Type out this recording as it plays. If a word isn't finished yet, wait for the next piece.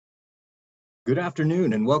Good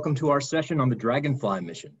afternoon and welcome to our session on the Dragonfly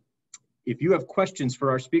mission. If you have questions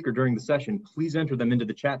for our speaker during the session, please enter them into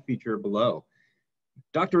the chat feature below.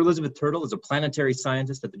 Dr. Elizabeth Turtle is a planetary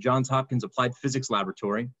scientist at the Johns Hopkins Applied Physics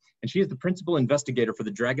Laboratory, and she is the principal investigator for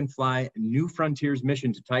the Dragonfly New Frontiers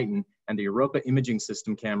mission to Titan and the Europa imaging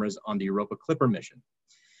system cameras on the Europa Clipper mission.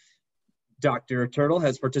 Dr. Turtle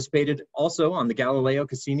has participated also on the Galileo,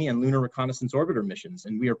 Cassini, and Lunar Reconnaissance Orbiter missions,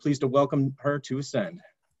 and we are pleased to welcome her to Ascend.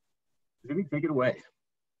 Judy, take it away.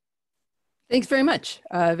 Thanks very much.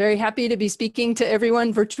 Very happy to be speaking to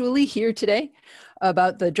everyone virtually here today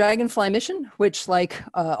about the Dragonfly mission, which, like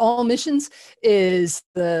all missions, is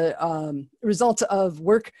the result of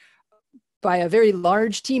work by a very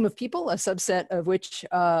large team of people, a subset of which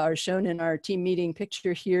are shown in our team meeting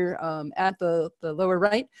picture here at the lower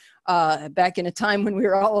right, back in a time when we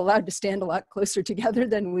were all allowed to stand a lot closer together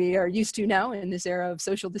than we are used to now in this era of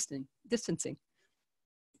social distancing.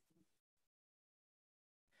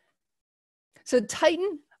 So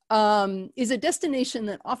Titan is a destination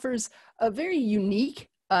that offers a very unique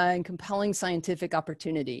and compelling scientific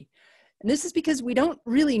opportunity. And this is because we don't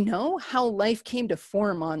really know how life came to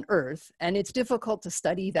form on Earth, and it's difficult to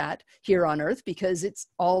study that here on Earth because it's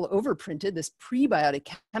all overprinted. This prebiotic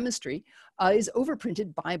chemistry is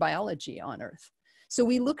overprinted by biology on Earth. So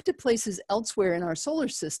we look to places elsewhere in our solar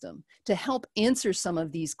system to help answer some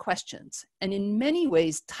of these questions. And in many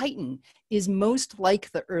ways, Titan is most like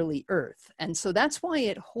the early Earth. And so that's why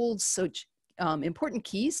it holds such important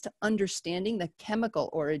keys to understanding the chemical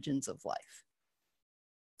origins of life.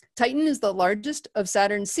 Titan is the largest of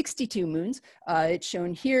Saturn's 62 moons. It's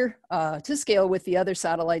shown here to scale with the other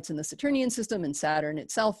satellites in the Saturnian system and Saturn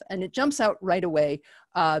itself, and it jumps out right away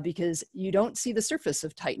because you don't see the surface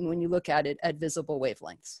of Titan when you look at it at visible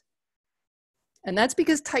wavelengths. And that's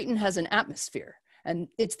because Titan has an atmosphere, and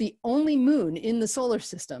it's the only moon in the solar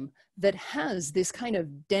system that has this kind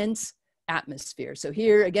of dense atmosphere. So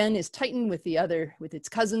here again is Titan with its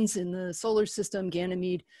cousins in the solar system,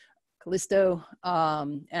 Ganymede, Callisto,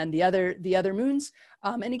 and the other moons.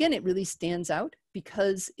 And again, it really stands out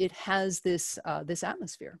because it has this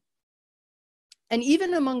atmosphere. And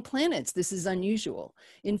even among planets, this is unusual.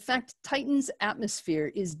 In fact, Titan's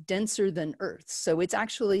atmosphere is denser than Earth's. So it's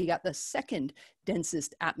actually got the second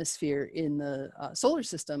densest atmosphere in the solar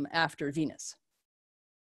system after Venus.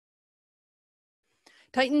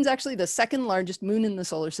 Titan's actually the second largest moon in the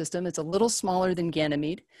solar system. It's a little smaller than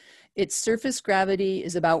Ganymede. Its surface gravity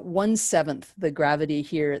is about 1/7 the gravity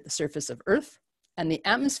here at the surface of Earth, and the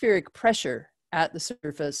atmospheric pressure at the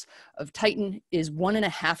surface of Titan is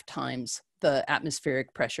 1.5 times the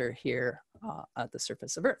atmospheric pressure here at the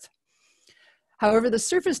surface of Earth. However, the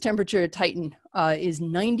surface temperature at Titan is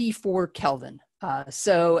 94 Kelvin.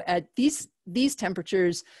 So at these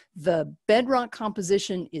temperatures, the bedrock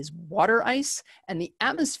composition is water ice, and the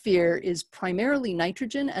atmosphere is primarily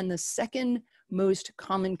nitrogen, and the second most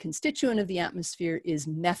common constituent of the atmosphere is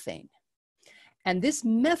methane. And this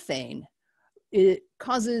methane, it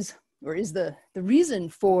causes, or is the reason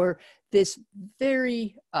for this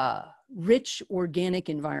very rich organic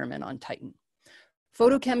environment on Titan.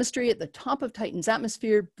 Photochemistry at the top of Titan's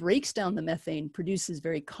atmosphere breaks down the methane, produces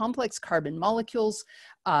very complex carbon molecules,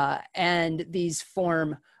 and these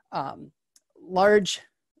form large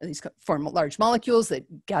molecules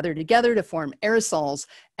that gather together to form aerosols,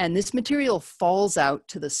 and this material falls out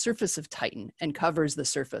to the surface of Titan and covers the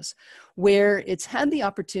surface, where it's had the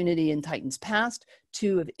opportunity in Titan's past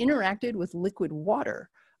to have interacted with liquid water,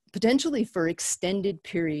 potentially for extended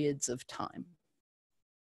periods of time.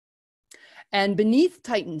 And beneath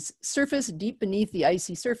Titan's surface, deep beneath the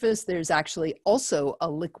icy surface, there's actually also a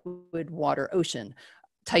liquid water ocean.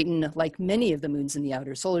 Titan, like many of the moons in the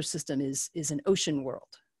outer solar system, is an ocean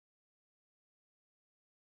world.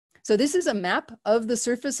 So this is a map of the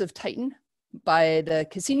surface of Titan by the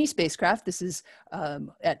Cassini spacecraft. This is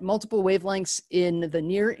at multiple wavelengths in the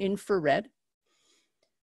near infrared.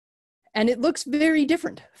 And it looks very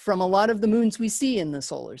different from a lot of the moons we see in the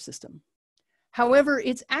solar system. However,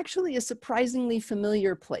 it's actually a surprisingly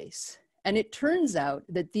familiar place. And it turns out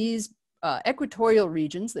that these equatorial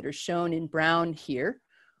regions that are shown in brown here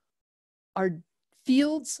are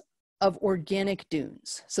fields of organic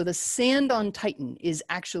dunes. So the sand on Titan is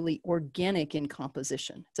actually organic in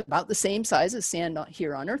composition. It's about the same size as sand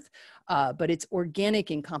here on Earth, but it's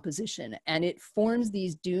organic in composition. And it forms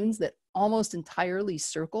these dunes that almost entirely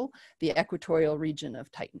circle the equatorial region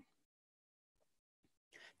of Titan.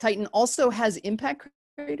 Titan also has impact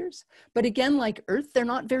craters, but again, like Earth, there are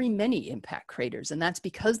not very many impact craters, and that's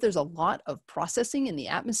because there's a lot of processing in the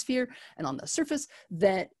atmosphere and on the surface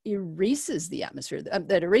that erases the atmosphere,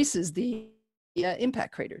 that erases the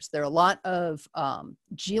impact craters. There are a lot of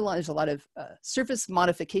there's a lot of surface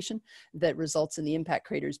modification that results in the impact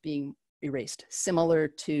craters being erased, similar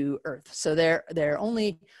to Earth. So there are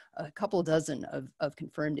only a couple dozen of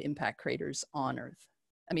confirmed impact craters on Earth.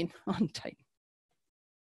 On Titan.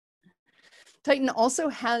 Titan also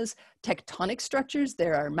has tectonic structures.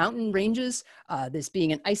 There are mountain ranges. This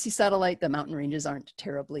being an icy satellite, the mountain ranges aren't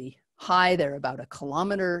terribly high. They're about 1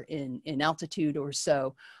 kilometer in altitude or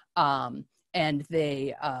so. And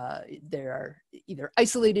there are either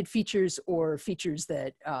isolated features or features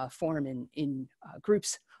that form in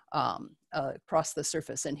groups across the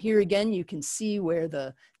surface. And here again, you can see where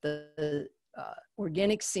the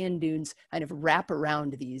organic sand dunes kind of wrap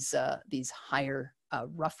around these higher,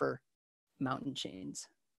 rougher mountain chains.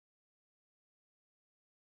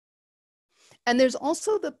 And there's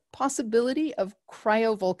also the possibility of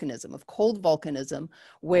cryovolcanism, of cold volcanism,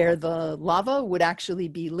 where the lava would actually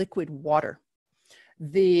be liquid water.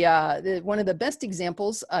 One of the best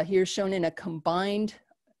examples here shown in a combined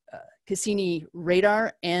Cassini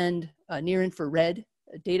radar and near-infrared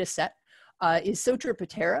data set is Sotra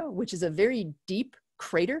Patera, which is a very deep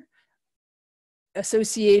crater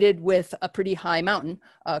associated with a pretty high mountain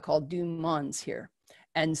called Dune Mons here.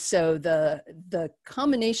 And so the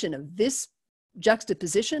combination of this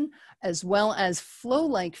juxtaposition as well as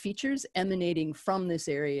flow-like features emanating from this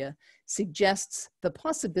area suggests the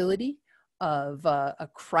possibility of a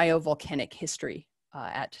cryovolcanic history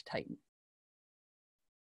at Titan.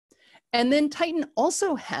 And then Titan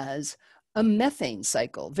also has a methane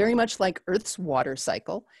cycle, very much like Earth's water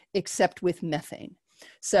cycle, except with methane.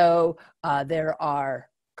 So there are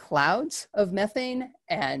clouds of methane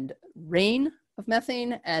and rain of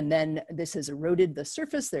methane, and then this has eroded the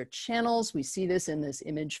surface. There are channels. We see this in this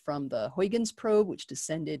image from the Huygens probe, which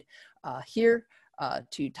descended here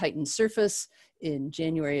to Titan's surface in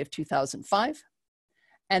January of 2005.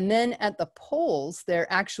 And then at the poles, there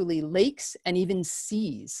are actually lakes and even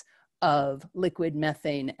seas of liquid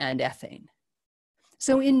methane and ethane.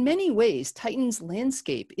 So in many ways, Titan's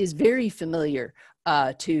landscape is very familiar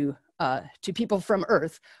to people from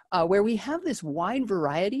Earth, where we have this wide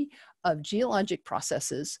variety of geologic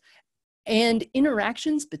processes and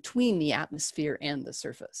interactions between the atmosphere and the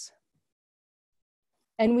surface.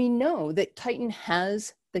 And we know that Titan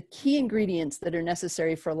has the key ingredients that are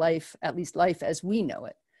necessary for life, at least life as we know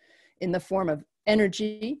it, in the form of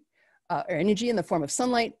energy, or energy in the form of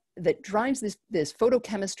sunlight that drives this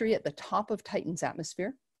photochemistry at the top of Titan's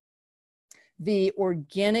atmosphere, the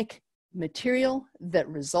organic material that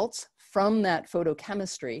results from that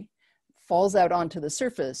photochemistry falls out onto the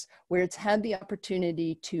surface where it's had the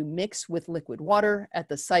opportunity to mix with liquid water at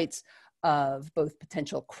the sites of both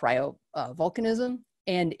potential cryovolcanism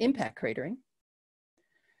and impact cratering.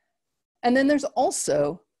 And then there's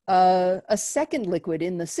also a second liquid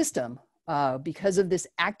in the system because of this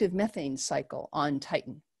active methane cycle on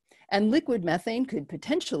Titan. And liquid methane could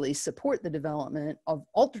potentially support the development of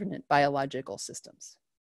alternate biological systems.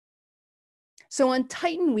 So on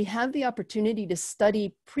Titan, we have the opportunity to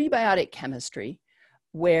study prebiotic chemistry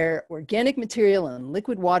where organic material and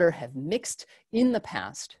liquid water have mixed in the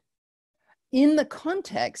past in the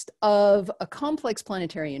context of a complex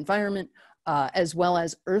planetary environment as well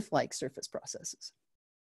as Earth-like surface processes.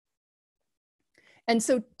 And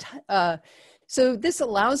so, so this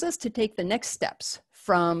allows us to take the next steps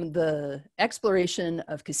from the exploration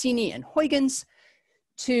of Cassini and Huygens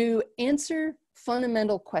to answer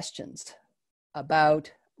fundamental questions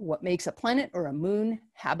about what makes a planet or a moon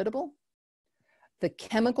habitable, the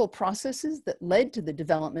chemical processes that led to the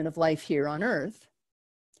development of life here on Earth,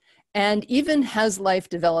 and even has life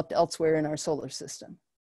developed elsewhere in our solar system.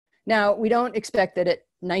 Now, we don't expect that at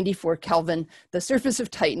 94 Kelvin, the surface of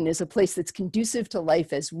Titan is a place that's conducive to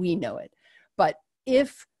life as we know it. But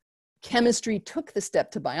if chemistry took the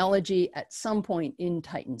step to biology at some point in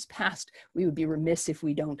Titan's past, we would be remiss if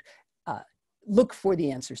we don't look for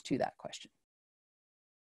the answers to that question.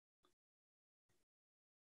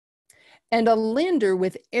 And a lander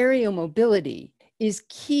with aeromobility is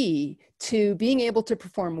key to being able to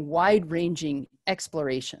perform wide-ranging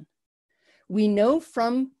exploration. We know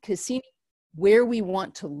from Cassini where we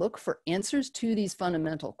want to look for answers to these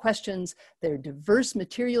fundamental questions. There are diverse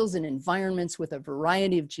materials and environments with a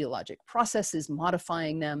variety of geologic processes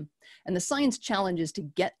modifying them. And the science challenge is to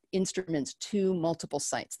get instruments to multiple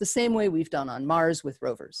sites, the same way we've done on Mars with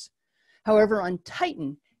rovers. However, on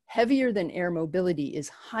Titan, heavier than air mobility is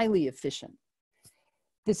highly efficient.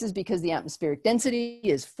 This is because the atmospheric density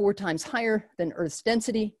is 4 times higher than Earth's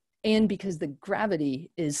density, and because the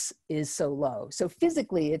gravity is so low. So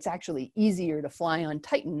physically, it's actually easier to fly on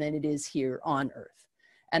Titan than it is here on Earth.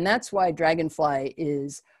 And that's why Dragonfly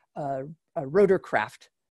is a rotorcraft,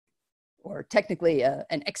 or technically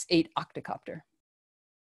an X-8 octocopter.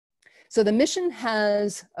 So the mission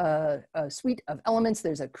has a suite of elements.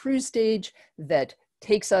 There's a cruise stage that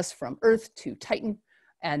takes us from Earth to Titan.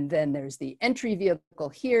 And then there's the entry vehicle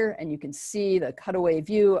here, and you can see the cutaway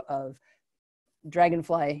view of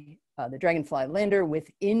Dragonfly, the Dragonfly lander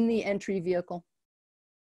within the entry vehicle.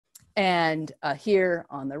 And here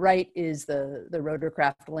on the right is the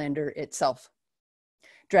rotorcraft lander itself.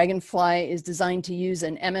 Dragonfly is designed to use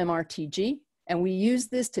an MMRTG, and we use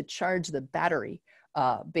this to charge the battery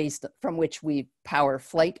from which we power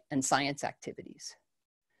flight and science activities.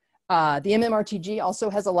 The MMRTG also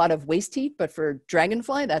has a lot of waste heat, but for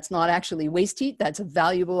Dragonfly, that's not actually waste heat. That's a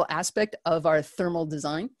valuable aspect of our thermal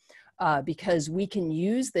design because we can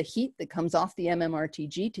use the heat that comes off the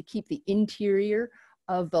MMRTG to keep the interior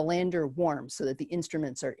of the lander warm so that the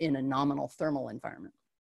instruments are in a nominal thermal environment.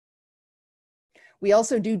 We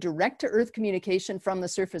also do direct-to-Earth communication from the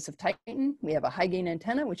surface of Titan. We have a high-gain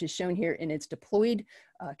antenna, which is shown here in its deployed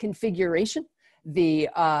configuration.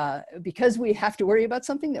 Because we have to worry about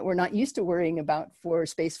something that we're not used to worrying about for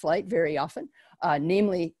space flight very often,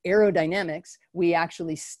 namely aerodynamics, we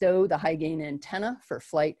actually stow the high-gain antenna for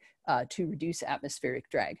flight to reduce atmospheric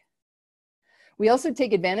drag. We also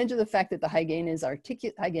take advantage of the fact that the high-gain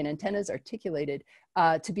antenna is articulated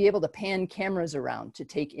to be able to pan cameras around to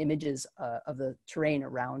take images of the terrain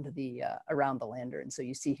around the lander. And so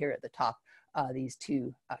you see here at the top these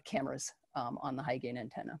two cameras on the high-gain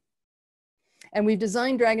antenna. And we've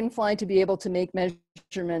designed Dragonfly to be able to make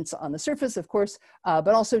measurements on the surface, of course, but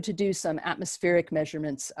also to do some atmospheric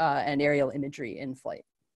measurements and aerial imagery in flight.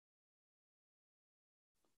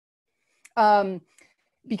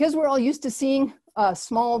 Because we're all used to seeing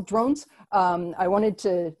small drones, I wanted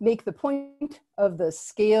to make the point of the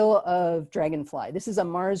scale of Dragonfly. This is a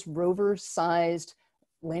Mars rover-sized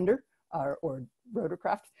lander or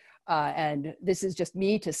rotorcraft. And this is just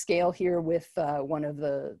me to scale here with one of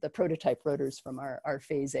the prototype rotors from our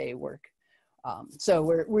Phase A work. So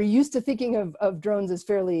we're used to thinking of drones as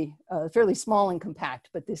fairly small and compact,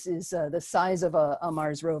 but this is the size of a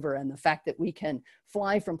Mars rover, and the fact that we can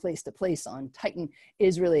fly from place to place on Titan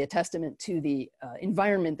is really a testament to the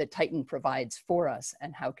environment that Titan provides for us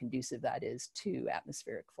and how conducive that is to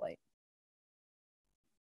atmospheric flight.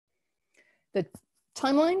 The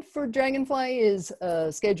timeline for Dragonfly is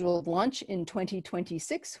a scheduled launch in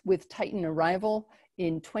 2026 with Titan arrival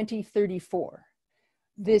in 2034.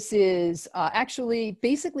 This is actually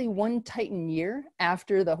basically one Titan year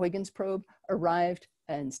after the Huygens probe arrived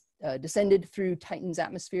and descended through Titan's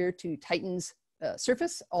atmosphere to Titan's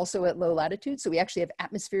surface, also at low latitude. So we actually have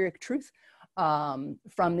atmospheric truth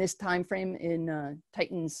from this time frame in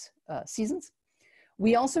Titan's seasons.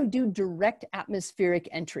 We also do direct atmospheric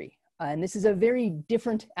entry. And this is a very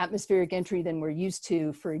different atmospheric entry than we're used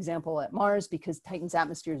to, for example, at Mars, because Titan's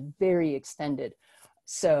atmosphere is very extended.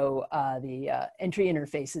 So the entry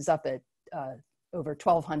interface is up at over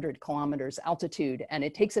 1,200 kilometers altitude, and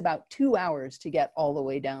it takes about 2 hours to get all the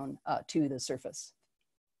way down to the surface.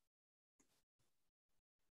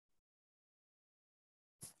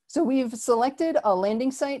 So we've selected a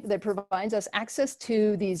landing site that provides us access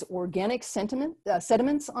to these organic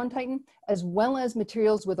sediments on Titan, as well as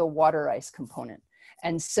materials with a water ice component.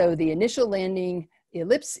 And so the initial landing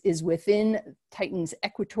ellipse is within Titan's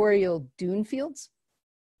equatorial dune fields.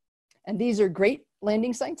 And these are great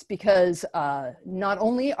landing sites because not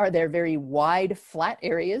only are there very wide flat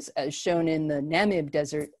areas, as shown in the Namib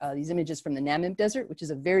Desert, these images from the Namib Desert, which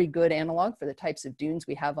is a very good analog for the types of dunes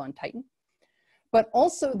we have on Titan, but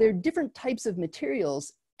also there are different types of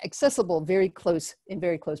materials accessible in very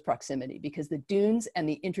close proximity, because the dunes and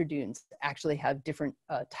the interdunes actually have different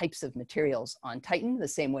types of materials on Titan, the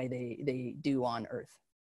same way they do on Earth.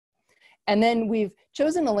 And then we've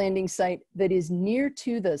chosen a landing site that is near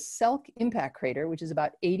to the Selk impact crater, which is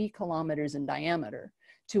about 80 kilometers in diameter,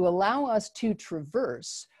 to allow us to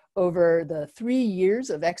traverse over the 3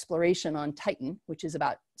 years of exploration on Titan, which is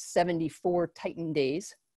about 74 Titan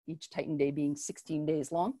days, each Titan day being 16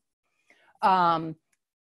 days long. And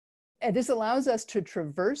this allows us to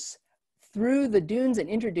traverse through the dunes and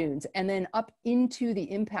interdunes and then up into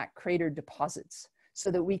the impact crater deposits, so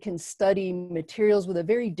that we can study materials with a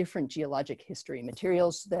very different geologic history,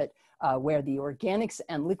 materials that where the organics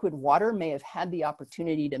and liquid water may have had the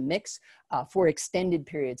opportunity to mix for extended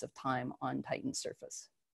periods of time on Titan's surface.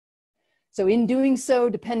 So in doing so,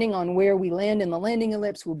 depending on where we land in the landing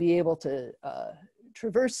ellipse, we'll be able to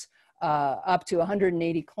traverse up to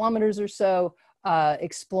 180 kilometers or so,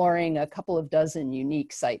 exploring a couple of dozen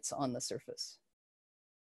unique sites on the surface.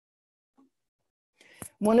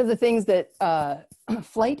 One of the things that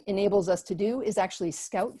flight enables us to do is actually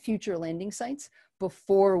scout future landing sites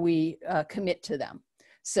before we commit to them.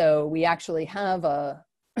 So we actually have a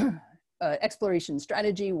exploration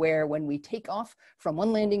strategy where when we take off from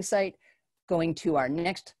one landing site, going to our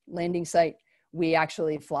next landing site, we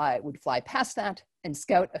actually would fly past that and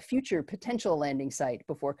scout a future potential landing site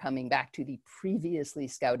before coming back to the previously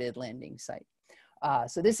scouted landing site.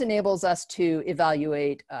 So this enables us to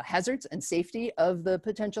evaluate hazards and safety of the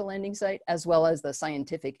potential landing site, as well as the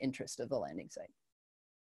scientific interest of the landing site.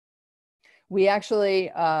 We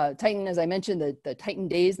actually, Titan, as I mentioned, the Titan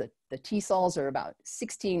days, the TSOLs are about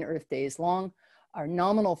 16 Earth days long. Our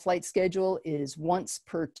nominal flight schedule is once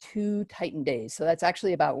per 2 Titan days. So that's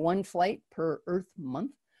actually about 1 flight per Earth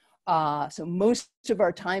month. So most of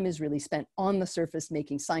our time is really spent on the surface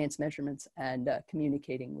making science measurements and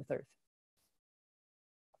communicating with Earth.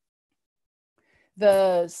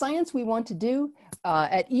 The science we want to do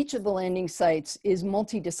at each of the landing sites is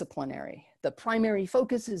multidisciplinary. The primary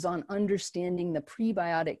focus is on understanding the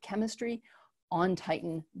prebiotic chemistry on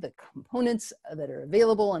Titan, the components that are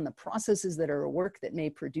available and the processes that are at work that may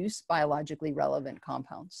produce biologically relevant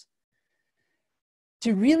compounds.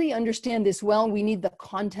 To really understand this well, we need the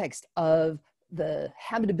context of the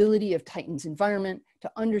habitability of Titan's environment,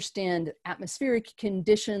 to understand atmospheric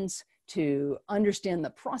conditions, to understand the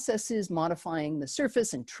processes modifying the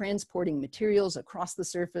surface and transporting materials across the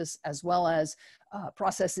surface, as well as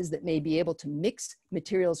processes that may be able to mix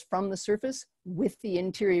materials from the surface with the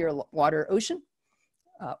interior water ocean,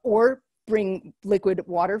 or bring liquid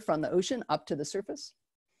water from the ocean up to the surface.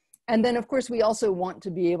 And then, of course, we also want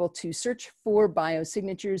to be able to search for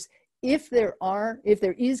biosignatures if there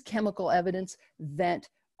is chemical evidence that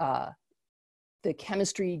the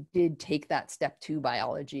chemistry did take that step 2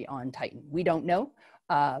 biology on Titan. We don't know,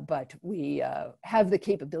 but we have the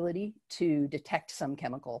capability to detect some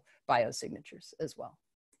chemical biosignatures as well.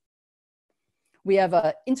 We have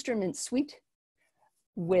an instrument suite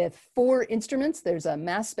with 4 instruments. There's a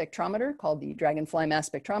mass spectrometer called the Dragonfly Mass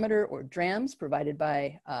Spectrometer, or DRAMS, provided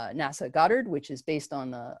by NASA Goddard, which is based on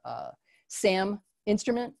the SAM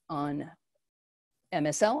instrument on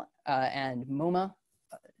MSL and MoMA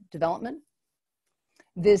development.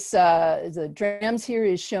 This the DRAMS here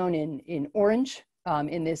is shown in orange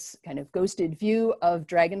in this kind of ghosted view of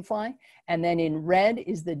Dragonfly. And then in red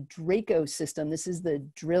is the Draco system. This is the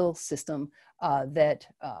drill system that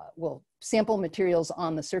will sample materials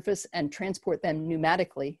on the surface and transport them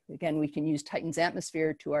pneumatically. Again, we can use Titan's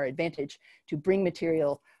atmosphere to our advantage to bring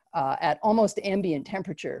material at almost ambient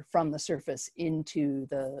temperature from the surface into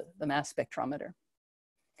the mass spectrometer.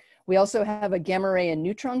 We also have a gamma ray and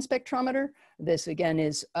neutron spectrometer. This again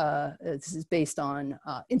is this is based on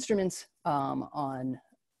instruments on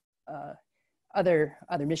other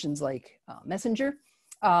missions like Messenger,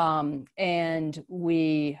 and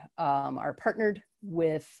we are partnered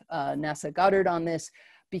with NASA Goddard on this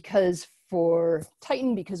because for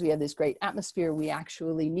Titan, because we have this great atmosphere, we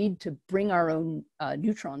actually need to bring our own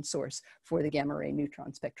neutron source for the gamma ray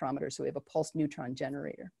neutron spectrometer. So we have a pulsed neutron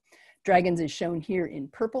generator. Dragons is shown here in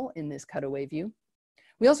purple in this cutaway view.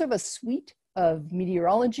 We also have a suite of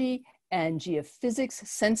meteorology and geophysics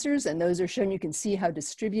sensors, and those are shown. You can see how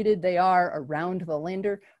distributed they are around the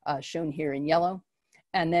lander, shown here in yellow.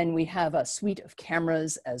 And then we have a suite of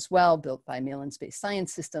cameras as well, built by Malin Space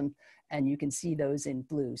Science System, and you can see those in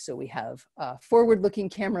blue. So we have forward-looking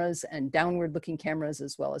cameras and downward-looking cameras,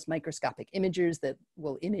 as well as microscopic imagers that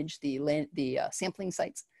will image the sampling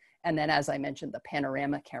sites. And then, as I mentioned, the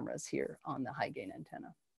panorama cameras here on the high gain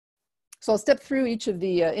antenna. So I'll step through each of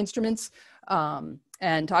the instruments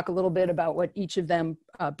and talk a little bit about what each of them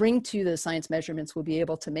bring to the science measurements we'll be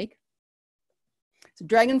able to make. So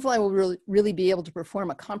Dragonfly will really be able to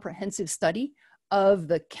perform a comprehensive study of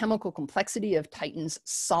the chemical complexity of Titan's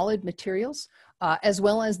solid materials, as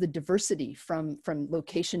well as the diversity from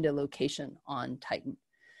location to location on Titan.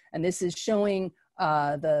 And this is showing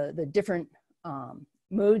the different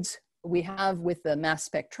modes we have with the mass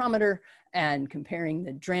spectrometer and comparing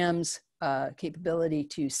the DRAMS capability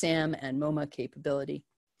to SAM and MoMA capability.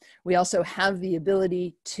 We also have the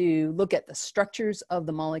ability to look at the structures of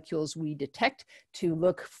the molecules we detect to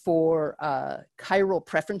look for chiral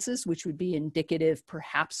preferences, which would be indicative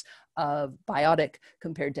perhaps of biotic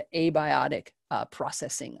compared to abiotic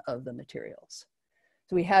processing of the materials.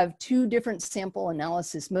 So we have 2 different sample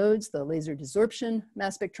analysis modes, the laser desorption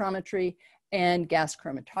mass spectrometry and gas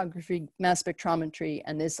chromatography mass spectrometry,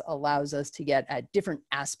 and this allows us to get at different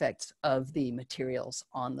aspects of the materials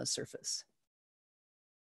on the surface.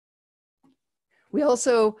 We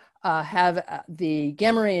also have the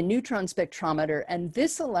gamma ray and neutron spectrometer, and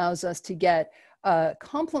this allows us to get a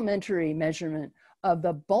complementary measurement of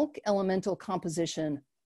the bulk elemental composition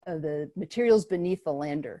of the materials beneath the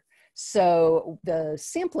lander. So the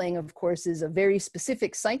sampling, of course, is of very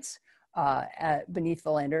specific sites beneath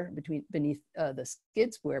the lander, beneath the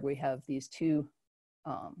skids, where we have these two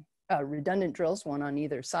redundant drills, one on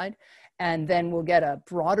either side. And then we'll get a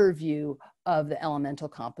broader view of the elemental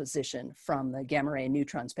composition from the gamma ray and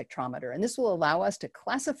neutron spectrometer. And this will allow us to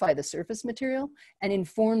classify the surface material and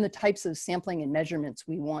inform the types of sampling and measurements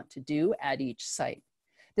we want to do at each site.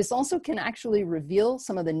 This also can actually reveal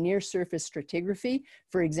some of the near surface stratigraphy.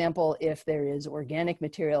 For example, if there is organic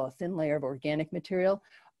material, a thin layer of organic material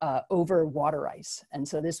over water ice. And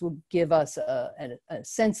so this will give us a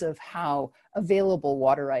sense of how available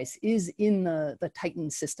water ice is in the Titan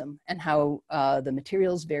system and how the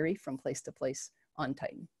materials vary from place to place on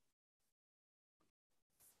Titan.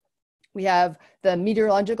 We have the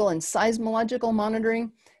meteorological and seismological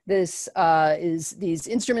monitoring. These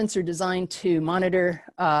instruments are designed to monitor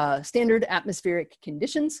standard atmospheric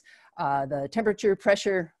conditions, the temperature,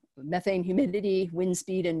 pressure, methane, humidity, wind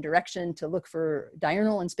speed, and direction to look for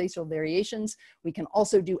diurnal and spatial variations. We can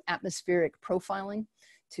also do atmospheric profiling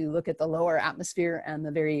to look at the lower atmosphere and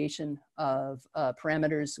the variation of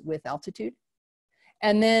parameters with altitude.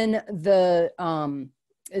 And then the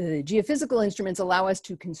geophysical instruments allow us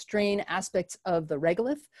to constrain aspects of the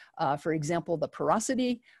regolith. For example, the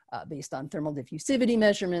porosity, based on thermal diffusivity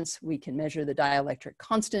measurements. We can measure the dielectric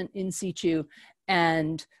constant in situ.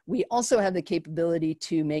 And we also have the capability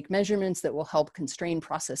to make measurements that will help constrain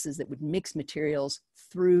processes that would mix materials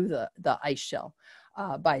through the ice shell.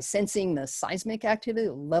 By sensing the seismic activity,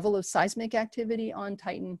 the level of seismic activity on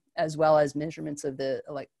Titan, as well as measurements of the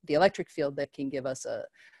electric field that can give us a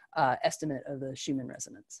estimate of the Schumann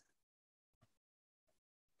resonance.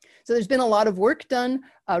 So there's been a lot of work done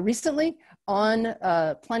recently on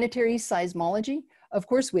planetary seismology, of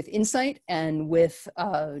course, with InSight and with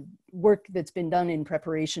work that's been done in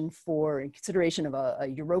preparation for consideration of a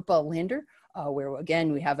Europa lander, where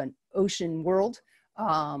again, we have an ocean world.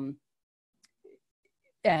 And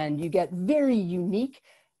you get very unique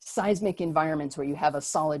seismic environments where you have a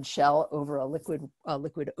solid shell over a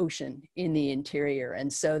liquid ocean in the interior.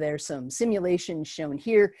 And so there's some simulations shown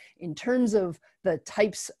here in terms of the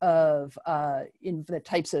types of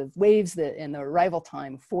waves and the arrival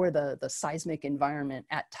time for the seismic environment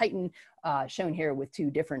at Titan, shown here with two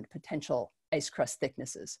different potential ice crust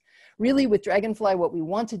thicknesses. Really, with Dragonfly, what we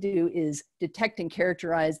want to do is detect and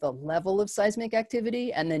characterize the level of seismic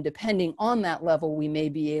activity, and then depending on that level, we may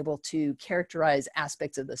be able to characterize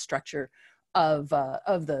aspects of the structure of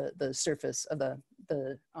the surface of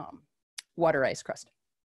the water ice crust.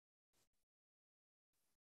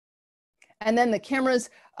 And then the cameras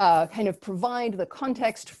kind of provide the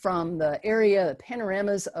context from the area, the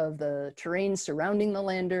panoramas of the terrain surrounding the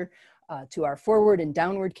lander, to our forward and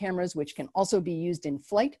downward cameras, which can also be used in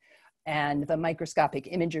flight, and the microscopic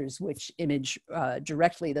imagers, which image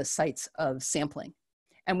directly the sites of sampling.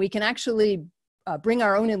 And we can actually bring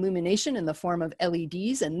our own illumination in the form of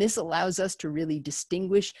LEDs, and this allows us to really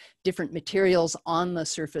distinguish different materials on the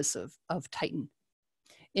surface of Titan.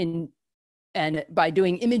 And by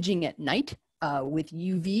doing imaging at night, with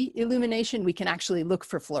UV illumination, we can actually look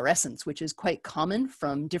for fluorescence, which is quite common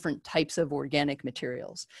from different types of organic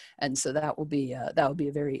materials. And so that will be a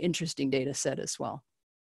very interesting data set as well.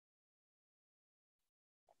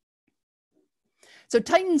 So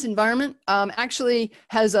Titan's environment actually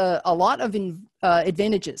has a lot of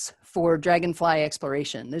advantages for Dragonfly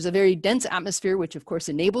exploration. There's a very dense atmosphere, which of course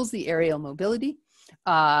enables the aerial mobility.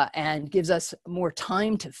 And gives us more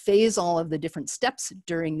time to phase all of the different steps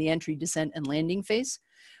during the entry, descent, and landing phase.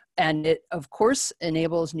 And it, of course,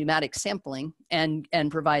 enables pneumatic sampling and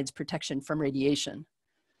provides protection from radiation.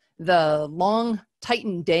 The long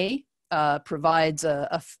Titan day provides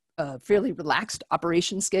a fairly relaxed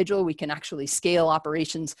operation schedule. We can actually scale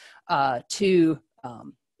operations to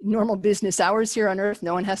normal business hours here on Earth.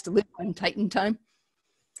 No one has to live on Titan time.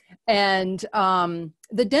 And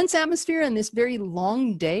the dense atmosphere and this very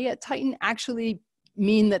long day at Titan actually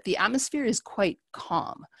mean that the atmosphere is quite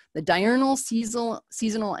calm. The diurnal,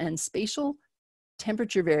 seasonal, and spatial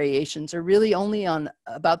temperature variations are really only on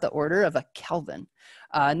about the order of a Kelvin.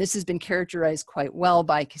 And this has been characterized quite well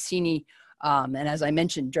by Cassini. And as I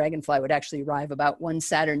mentioned, Dragonfly would actually arrive about 1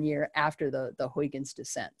 Saturn year after the Huygens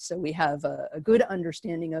descent. So we have a good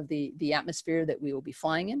understanding of the atmosphere that we will be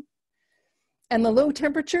flying in. And the low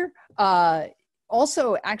temperature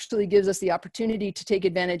also actually gives us the opportunity to take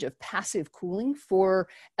advantage of passive cooling for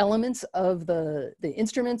elements of the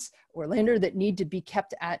instruments or lander that need to be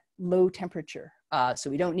kept at low temperature. So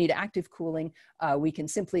we don't need active cooling. We can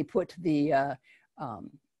simply put the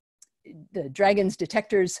Dragon's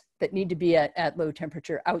detectors that need to be at low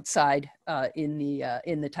temperature outside in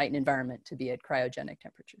the Titan environment to be at cryogenic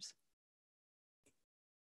temperatures.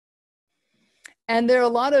 And there are a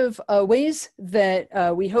lot of ways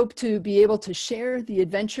that we hope to be able to share the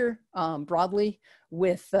adventure broadly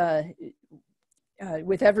with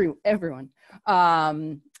everyone.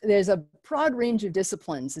 There's a broad range of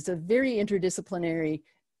disciplines. It's a very interdisciplinary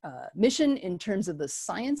mission in terms of the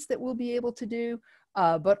science that we'll be able to do,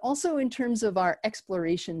 but also in terms of our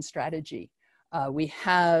exploration strategy. We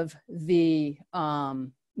have the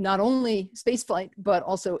not only spaceflight, but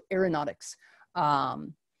also aeronautics.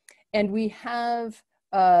 And we have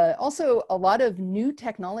also a lot of new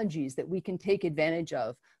technologies that we can take advantage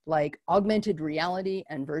of, like augmented reality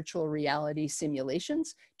and virtual reality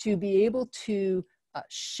simulations, to be able to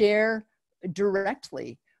share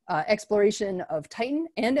directly exploration of Titan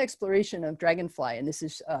and exploration of Dragonfly. And this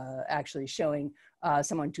is actually showing this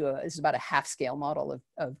is about a half-scale model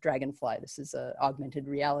of Dragonfly. This is an augmented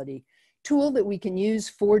reality tool that we can use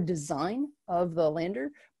for design of the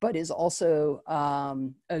lander, but is also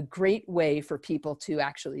a great way for people to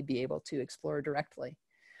actually be able to explore directly.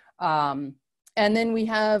 And then we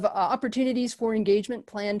have opportunities for engagement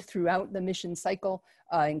planned throughout the mission cycle,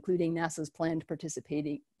 including NASA's planned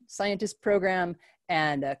participating scientist program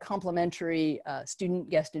and a complementary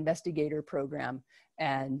student guest investigator program,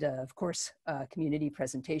 and of course, community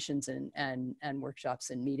presentations and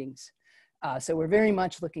workshops and meetings. So we're very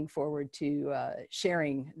much looking forward to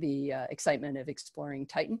sharing the excitement of exploring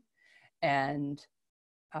Titan, and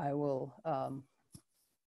I will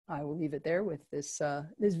leave it there with this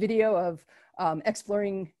this video of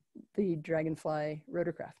exploring the Dragonfly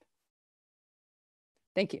rotorcraft.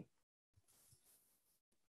 Thank you.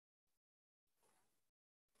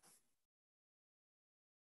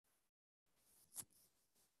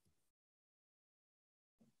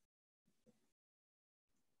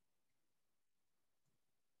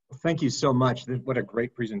 Thank you so much. What a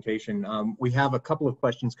great presentation. We have a couple of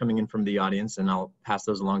questions coming in from the audience, and I'll pass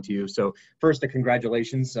those along to you. So first,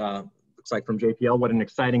 congratulations. Looks like from JPL, what an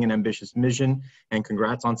exciting and ambitious mission, and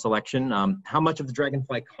congrats on selection. How much of the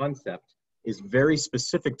Dragonfly concept is very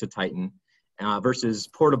specific to Titan versus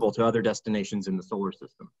portable to other destinations in the solar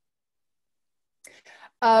system?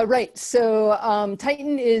 Right, so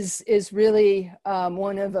Titan is really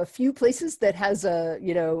one of a few places that has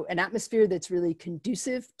an atmosphere that's really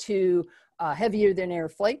conducive to heavier than air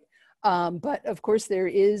flight. But of course, there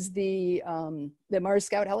is the Mars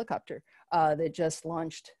Scout helicopter that just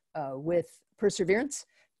launched with Perseverance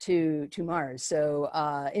to Mars. So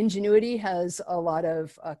Ingenuity has a lot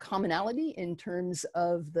of commonality in terms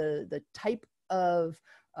of the type of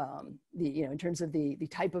in terms of the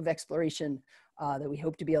type of exploration that we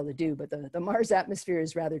hope to be able to do, but the Mars atmosphere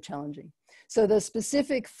is rather challenging. So the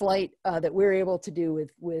specific flight that we're able to do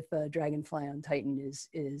with Dragonfly on Titan is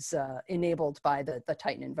enabled by the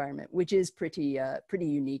Titan environment, which is pretty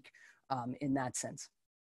unique in that sense.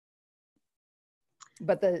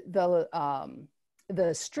 But the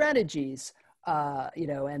strategies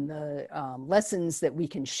and the lessons that we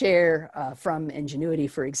can share from Ingenuity,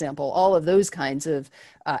 for example, all of those kinds of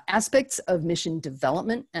aspects of mission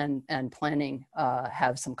development and planning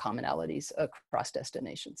have some commonalities across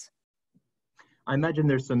destinations. I imagine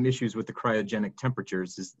there's some issues with the cryogenic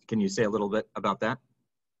temperatures. Can you say a little bit about that?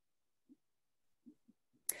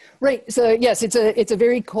 Right. So yes, it's a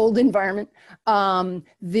very cold environment.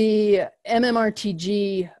 The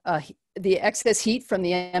MMRTG, the excess heat from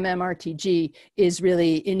the MMRTG is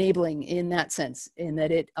really enabling in that sense, in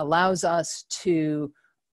that it allows us to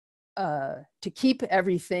keep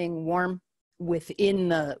everything warm within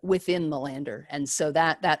the lander, and so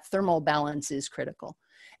that thermal balance is critical.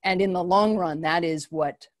 And in the long run, that is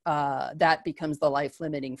what that becomes the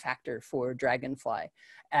life-limiting factor for Dragonfly.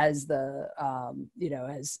 As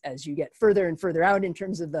as you get further and further out in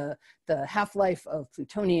terms of the half-life of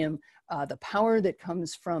plutonium, the power that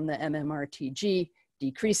comes from the MMRTG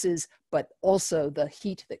decreases, but also the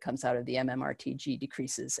heat that comes out of the MMRTG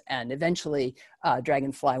decreases. And eventually,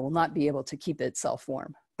 Dragonfly will not be able to keep itself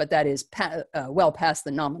warm. But that is well past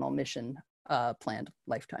the nominal mission planned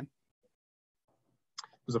lifetime.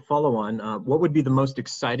 As a follow-on, what would be the most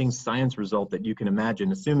exciting science result that you can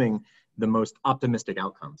imagine, assuming the most optimistic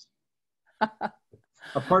outcomes?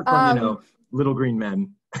 Apart from, little green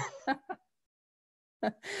men.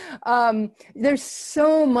 There's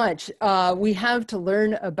so much we have to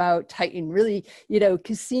learn about Titan. Really,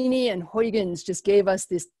 Cassini and Huygens just gave us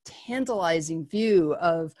this tantalizing view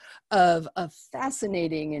of a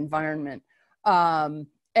fascinating environment.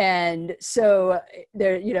 And so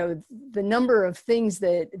there, the number of things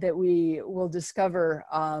that we will discover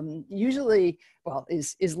usually, well,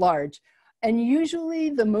 is large. And usually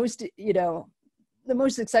the most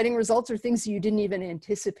exciting results are things you didn't even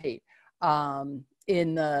anticipate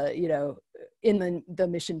in the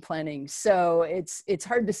mission planning. So it's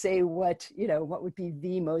hard to say what would be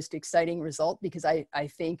the most exciting result, because I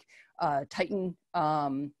think Titan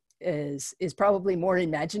is probably more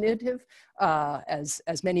imaginative,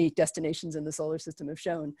 as many destinations in the solar system have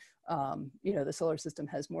shown. The solar system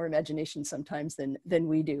has more imagination sometimes than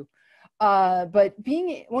we do. But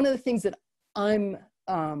being one of the things that I'm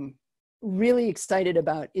really excited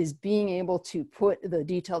about is being able to put the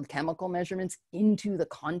detailed chemical measurements into the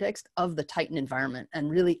context of the Titan environment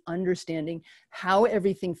and really understanding how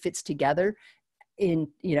everything fits together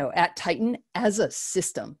at Titan as a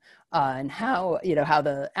system, and how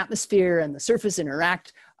the atmosphere and the surface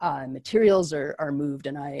interact, materials are moved,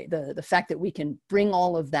 and the fact that we can bring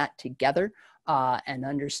all of that together and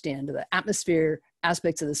understand the atmosphere,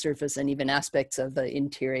 aspects of the surface, and even aspects of the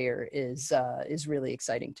interior is really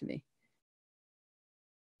exciting to me.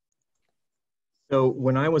 So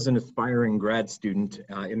when I was an aspiring grad student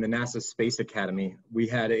in the NASA Space Academy, we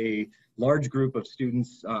had a large group of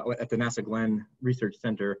students at the NASA Glenn Research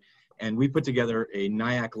Center, and we put together a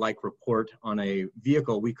NIAC-like report on a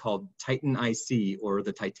vehicle we called Titan IC, or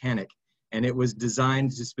the Titanic, and it was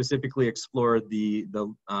designed to specifically explore the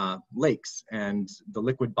lakes and the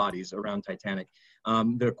liquid bodies around Titanic.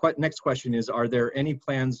 The next question is, are there any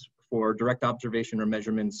plans for direct observation or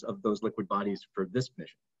measurements of those liquid bodies for this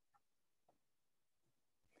mission?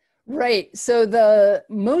 Right. So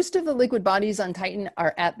most of the liquid bodies on Titan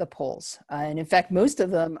are at the poles. And in fact, most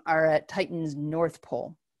of them are at Titan's North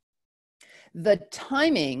Pole. The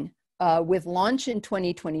timing with launch in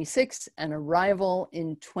 2026 and arrival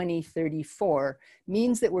in 2034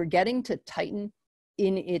 means that we're getting to Titan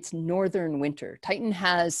in its northern winter. Titan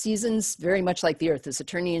has seasons very much like the Earth. The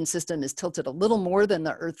Saturnian system is tilted a little more than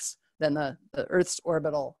the Earth's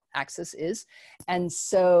orbital axis is. And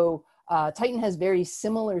so Titan has very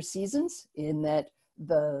similar seasons in that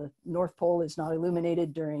the North Pole is not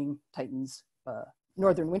illuminated during Titan's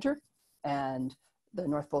northern winter, and the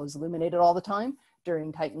North Pole is illuminated all the time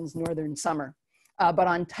during Titan's northern summer. But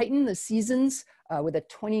on Titan, the seasons, with a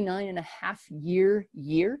 29.5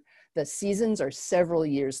 year, the seasons are several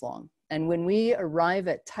years long. And when we arrive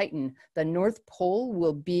at Titan, the North Pole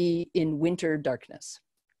will be in winter darkness.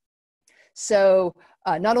 So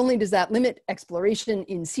not only does that limit exploration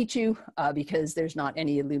in situ because there's not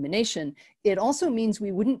any illumination, it also means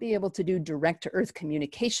we wouldn't be able to do direct-to-Earth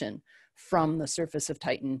communication from the surface of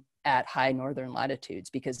Titan at high northern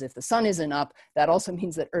latitudes, because if the sun isn't up, that also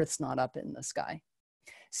means that Earth's not up in the sky.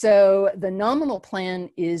 So the nominal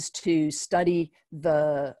plan is to study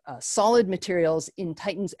the solid materials in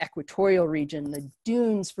Titan's equatorial region. The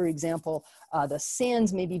dunes, for example, the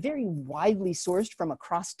sands may be very widely sourced from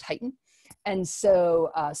across Titan. And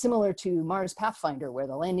so similar to Mars Pathfinder, where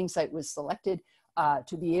the landing site was selected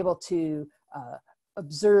to be able to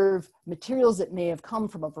observe materials that may have come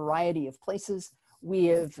from a variety of places, we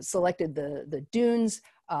have selected the dunes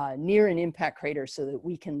near an impact crater so that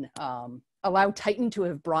we can allow Titan to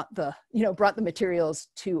have brought the materials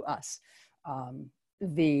to us. One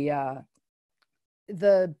of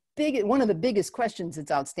the biggest questions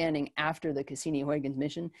that's outstanding after the Cassini-Huygens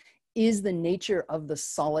mission is the nature of the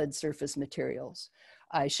solid surface materials.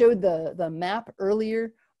 I showed the map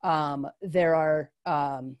earlier.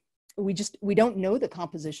 We don't know the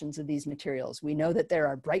compositions of these materials. We know that there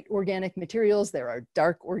are bright organic materials, there are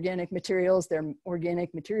dark organic materials, there are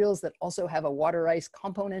organic materials that also have a water ice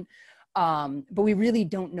component, but we really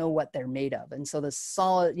don't know what they're made of. And so the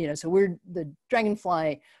solid, the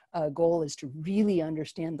Dragonfly goal is to really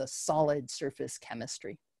understand the solid surface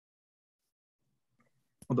chemistry.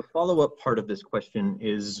 Well, the follow-up part of this question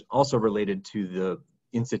is also related to the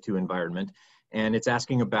in situ environment, and it's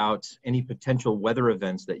asking about any potential weather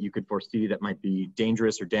events that you could foresee that might be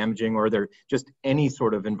dangerous or damaging, or are there just any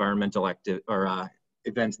sort of environmental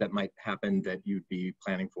events that might happen that you'd be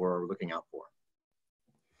planning for or looking out for?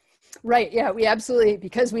 Right, yeah, we absolutely,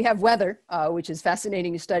 because we have weather, which is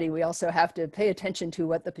fascinating to study, we also have to pay attention to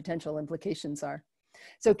what the potential implications are.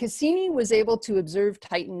 So Cassini was able to observe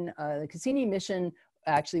Titan. The Cassini mission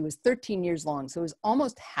actually was 13 years long, so it was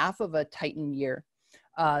almost half of a Titan year,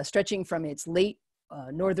 stretching from its late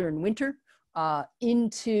northern winter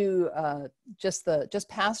into just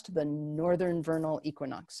past the northern vernal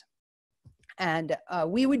equinox. And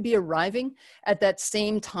we would be arriving at that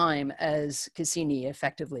same time as Cassini,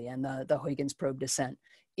 effectively, and the Huygens probe descent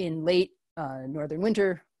in late northern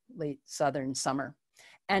winter, late southern summer.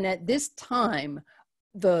 And at this time,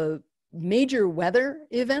 the major weather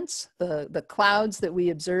events, the clouds that we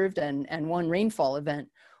observed and one rainfall event,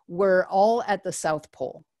 were all at the South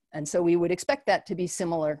Pole. And so we would expect that to be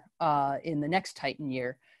similar in the next Titan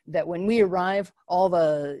year, that when we arrive, all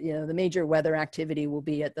the the major weather activity will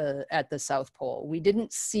be at the South Pole. We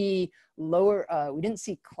didn't see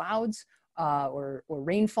clouds or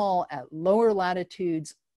rainfall at lower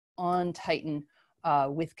latitudes on Titan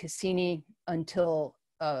with Cassini until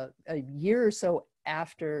a year or so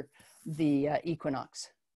after the equinox.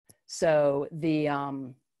 So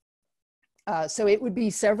so it would be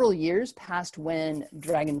several years past when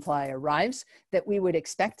Dragonfly arrives that we would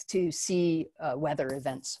expect to see weather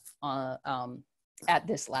events at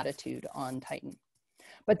this latitude on Titan.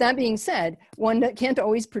 But that being said, one can't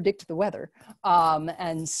always predict the weather.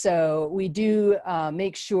 And so we do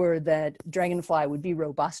make sure that Dragonfly would be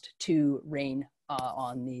robust to rain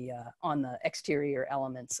on the exterior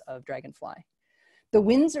elements of Dragonfly. The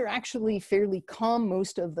winds are actually fairly calm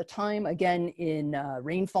most of the time. Again, in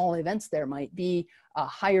rainfall events, there might be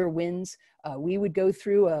higher winds. We would go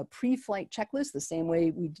through a pre-flight checklist the same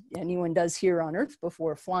way anyone does here on Earth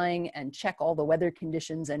before flying, and check all the weather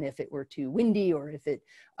conditions. And if it were too windy, or if it,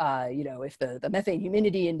 if the methane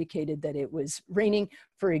humidity indicated that it was raining,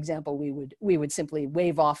 for example, we would simply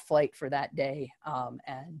wave off flight for that day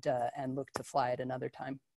and look to fly at another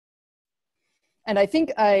time. And I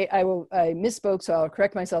think I misspoke, so I'll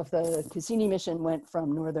correct myself. The Cassini mission went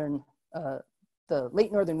from the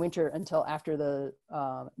late northern winter until after the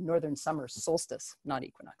northern summer solstice, not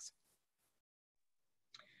equinox.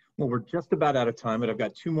 Well, we're just about out of time, but I've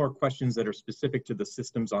got two more questions that are specific to the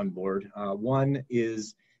systems on board. One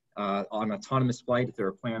is on autonomous flight, if there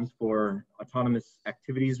are plans for autonomous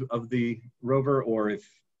activities of the rover, or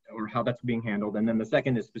how that's being handled. And then the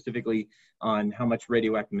second is specifically on how much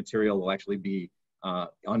radioactive material will actually be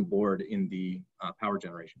on board in the power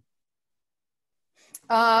generation.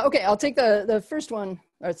 Okay, I'll take the first one,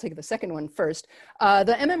 or let's take the second one first.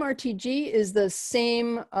 The MMRTG is the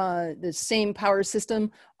same power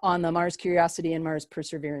system on the Mars Curiosity and Mars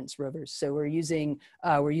Perseverance rovers. So we're using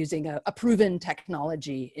a proven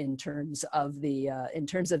technology in terms of the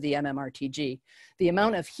MMRTG. The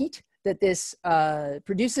amount of heat that this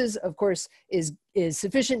produces, of course, is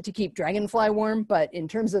sufficient to keep Dragonfly warm, but in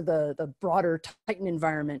terms of the broader Titan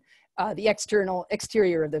environment, the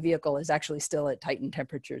exterior of the vehicle is actually still at Titan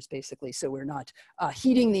temperatures, basically. So we're not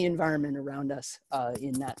heating the environment around us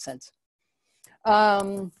in that sense.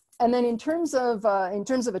 And then in terms of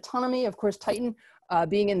autonomy, of course, Titan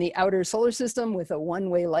being in the outer solar system with a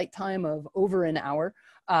one-way light time of over an hour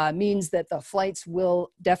means that the flights will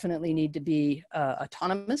definitely need to be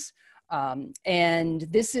autonomous. And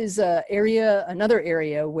this is another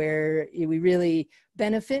area where we really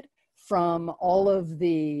benefit from all of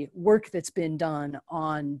the work that's been done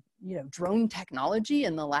on drone technology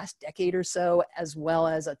in the last decade or so, as well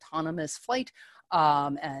as autonomous flight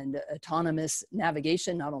and autonomous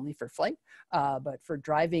navigation, not only for flight, but for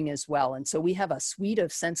driving as well. And so we have a suite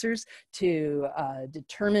of sensors to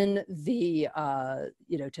determine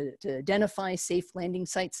to identify safe landing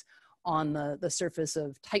sites on the surface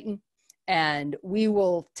of Titan. And we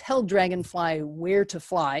will tell Dragonfly where to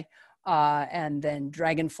fly, and then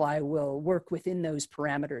Dragonfly will work within those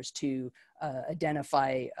parameters to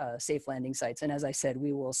identify safe landing sites. And as I said,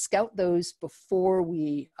 we will scout those before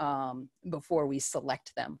we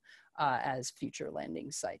select them as future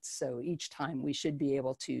landing sites. So each time we should be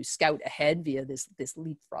able to scout ahead via this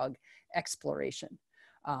leapfrog exploration.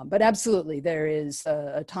 But absolutely, there is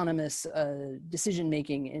autonomous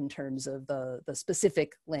decision-making in terms of the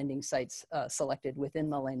specific landing sites selected within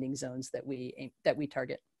the landing zones that we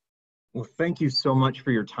target. Well, thank you so much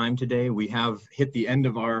for your time today. We have hit the end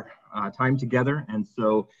of our time together. And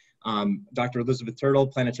so Dr. Elizabeth Turtle,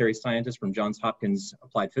 planetary scientist from Johns Hopkins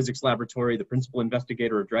Applied Physics Laboratory, the principal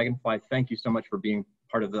investigator of Dragonfly, thank you so much for being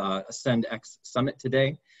part of the ASCENDxSummit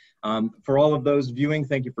today. For all of those viewing,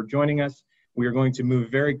 thank you for joining us. We are going to move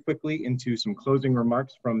very quickly into some closing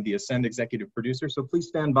remarks from the Ascend executive producer. So please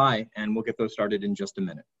stand by and we'll get those started in just a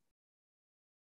minute.